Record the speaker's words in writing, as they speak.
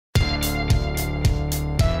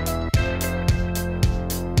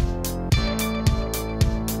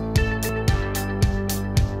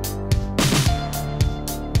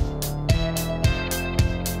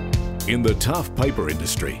In the tough paper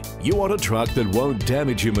industry, you want a truck that won't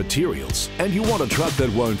damage your materials, and you want a truck that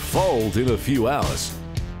won't fold in a few hours.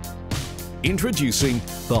 Introducing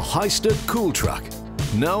the Hyster Cool Truck,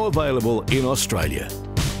 now available in Australia.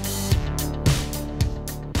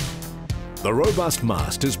 The robust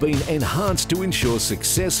mast has been enhanced to ensure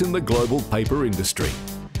success in the global paper industry.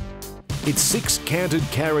 Its 6 canted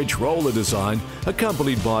carriage roller design,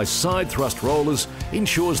 accompanied by side thrust rollers,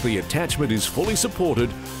 ensures the attachment is fully supported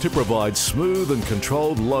to provide smooth and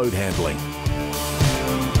controlled load handling.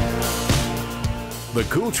 The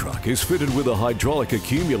Cool Truck is fitted with a hydraulic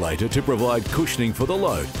accumulator to provide cushioning for the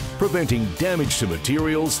load, preventing damage to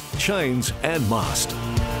materials, chains and mast.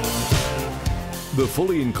 The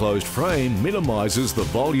fully enclosed frame minimises the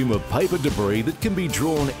volume of paper debris that can be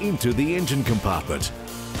drawn into the engine compartment.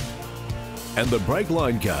 And the brake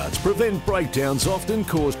line guards prevent breakdowns often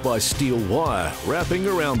caused by steel wire wrapping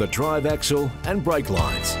around the drive axle and brake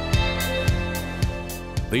lines.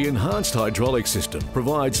 The enhanced hydraulic system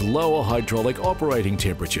provides lower hydraulic operating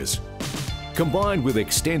temperatures. Combined with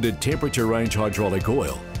extended temperature range hydraulic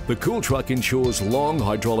oil, the Cool Truck ensures long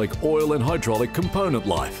hydraulic oil and hydraulic component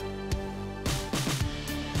life.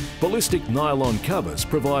 Ballistic nylon covers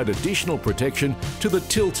provide additional protection to the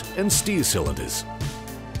tilt and steer cylinders.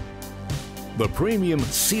 The premium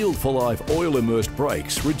sealed for life oil immersed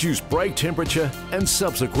brakes reduce brake temperature and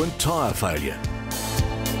subsequent tyre failure.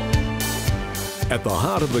 At the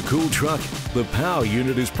heart of the Cool Truck, the power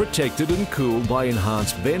unit is protected and cooled by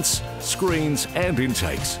enhanced vents, screens and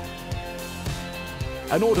intakes.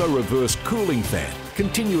 An auto-reverse cooling fan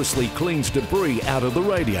continuously cleans debris out of the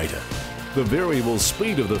radiator. The variable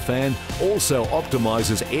speed of the fan also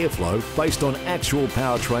optimises airflow based on actual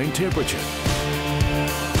powertrain temperature.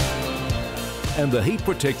 And the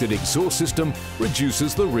heat-protected exhaust system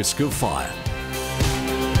reduces the risk of fire.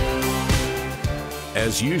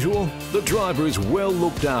 As usual, the driver is well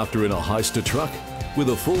looked after in a Hyster truck with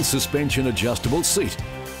a full suspension adjustable seat,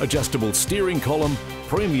 adjustable steering column,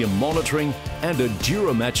 premium monitoring and a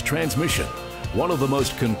Duramatch transmission, one of the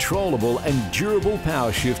most controllable and durable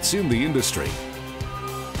power shifts in the industry.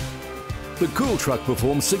 The Cool Truck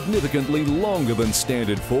performs significantly longer than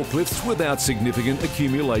standard forklifts without significant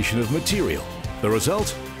accumulation of material. The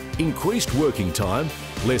result? Increased working time,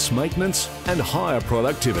 less maintenance and higher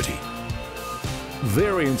productivity.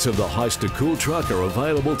 Variants of the Hyster Cool Truck are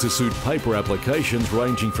available to suit paper applications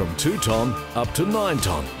ranging from 2 tonne up to 9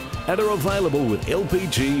 tonne and are available with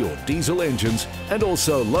LPG or diesel engines and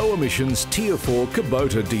also low emissions Tier 4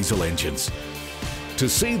 Kubota diesel engines. To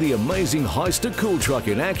see the amazing Hyster Cool Truck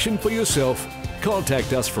in action for yourself,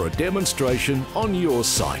 contact us for a demonstration on your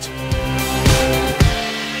site.